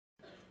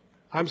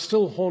I'm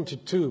still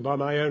haunted too by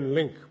my own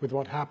link with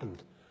what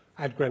happened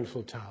at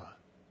Grenfell Tower.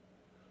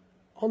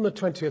 On the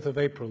 20th of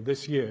April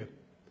this year,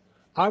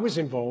 I was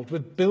involved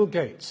with Bill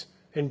Gates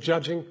in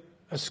judging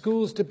a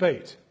schools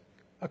debate,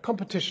 a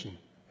competition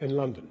in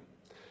London.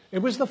 It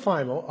was the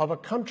final of a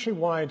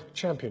countrywide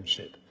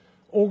championship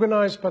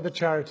organised by the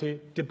charity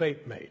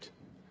DebateMate.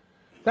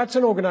 That's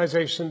an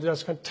organisation that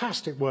does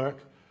fantastic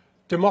work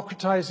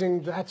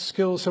democratising that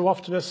skill so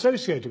often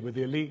associated with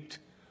the elite,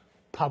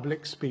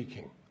 public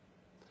speaking.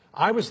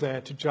 I was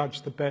there to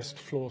judge the best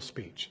floor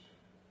speech.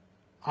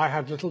 I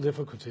had little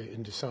difficulty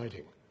in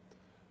deciding.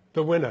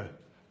 The winner,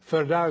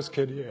 Firdaus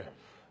Kadir,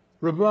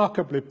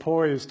 remarkably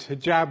poised,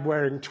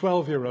 hijab-wearing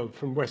 12-year-old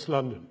from West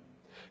London.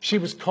 She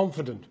was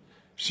confident.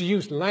 She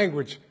used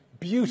language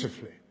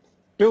beautifully.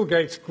 Bill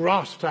Gates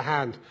grasped her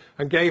hand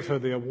and gave her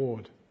the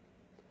award.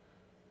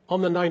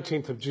 On the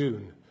 19th of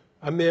June,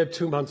 a mere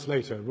 2 months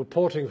later,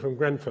 reporting from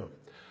Grenfell,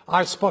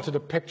 I spotted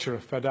a picture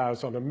of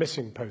Firdaus on a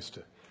missing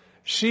poster.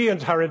 She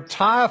and her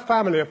entire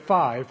family of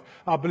 5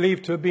 are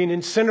believed to have been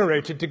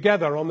incinerated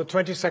together on the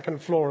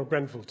 22nd floor of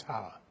Grenfell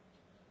Tower.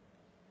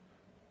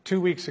 2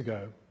 weeks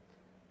ago,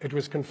 it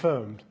was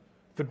confirmed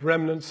that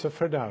remnants of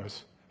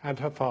Firdaus and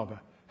her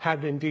father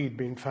had indeed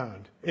been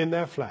found in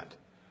their flat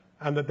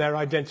and that their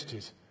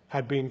identities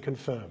had been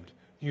confirmed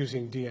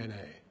using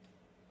DNA.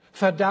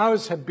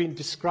 Firdaus had been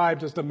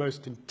described as the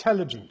most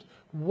intelligent,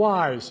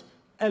 wise,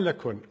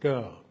 eloquent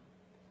girl.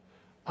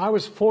 I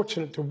was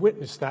fortunate to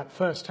witness that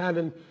firsthand,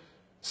 and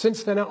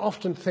since then I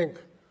often think,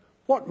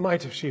 what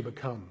might have she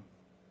become?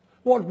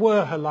 What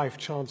were her life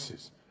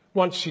chances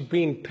once she'd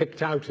been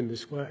picked out in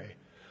this way?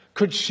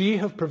 Could she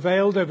have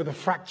prevailed over the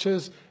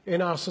fractures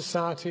in our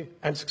society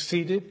and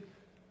succeeded?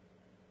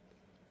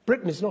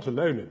 Britain is not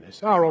alone in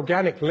this. Our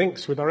organic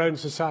links with our own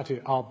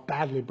society are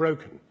badly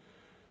broken,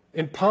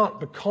 in part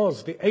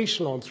because the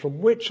echelons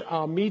from which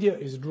our media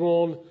is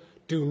drawn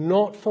do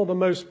not, for the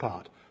most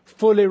part,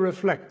 fully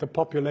reflect the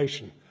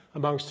population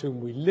amongst whom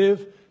we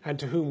live and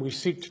to whom we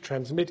seek to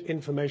transmit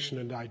information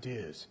and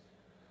ideas.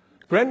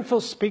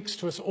 Grenfell speaks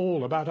to us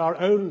all about our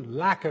own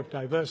lack of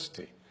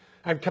diversity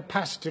and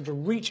capacity to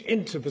reach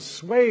into the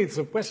swathes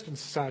of Western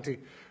society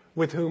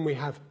with whom we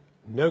have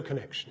no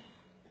connection.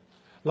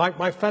 Like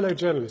my fellow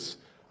journalists,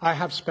 I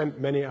have spent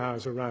many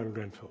hours around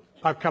Grenfell.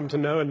 I've come to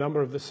know a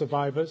number of the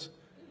survivors,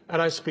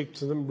 and I speak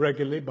to them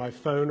regularly by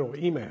phone or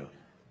email.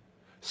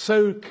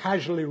 So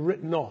casually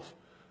written off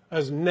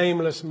as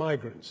nameless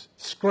migrants,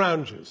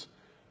 scroungers,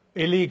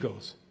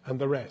 illegals, and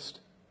the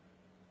rest.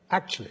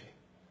 Actually,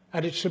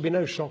 and it should be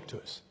no shock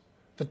to us,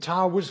 the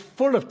tower was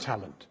full of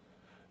talent,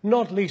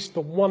 not least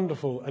the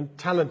wonderful and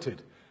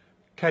talented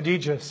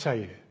Khadija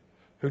Sayed,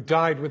 who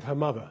died with her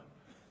mother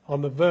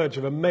on the verge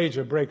of a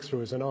major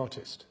breakthrough as an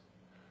artist.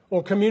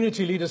 Or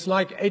community leaders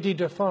like Eddie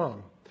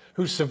Defarm,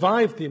 who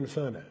survived the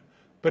inferno,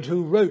 but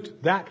who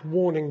wrote that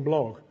warning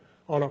blog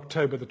on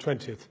October the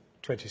 20th,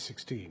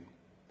 2016.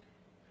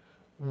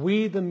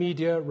 We, the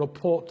media,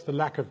 report the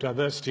lack of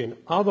diversity in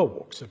other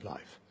walks of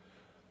life,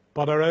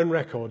 but our own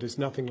record is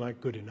nothing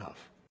like good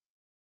enough.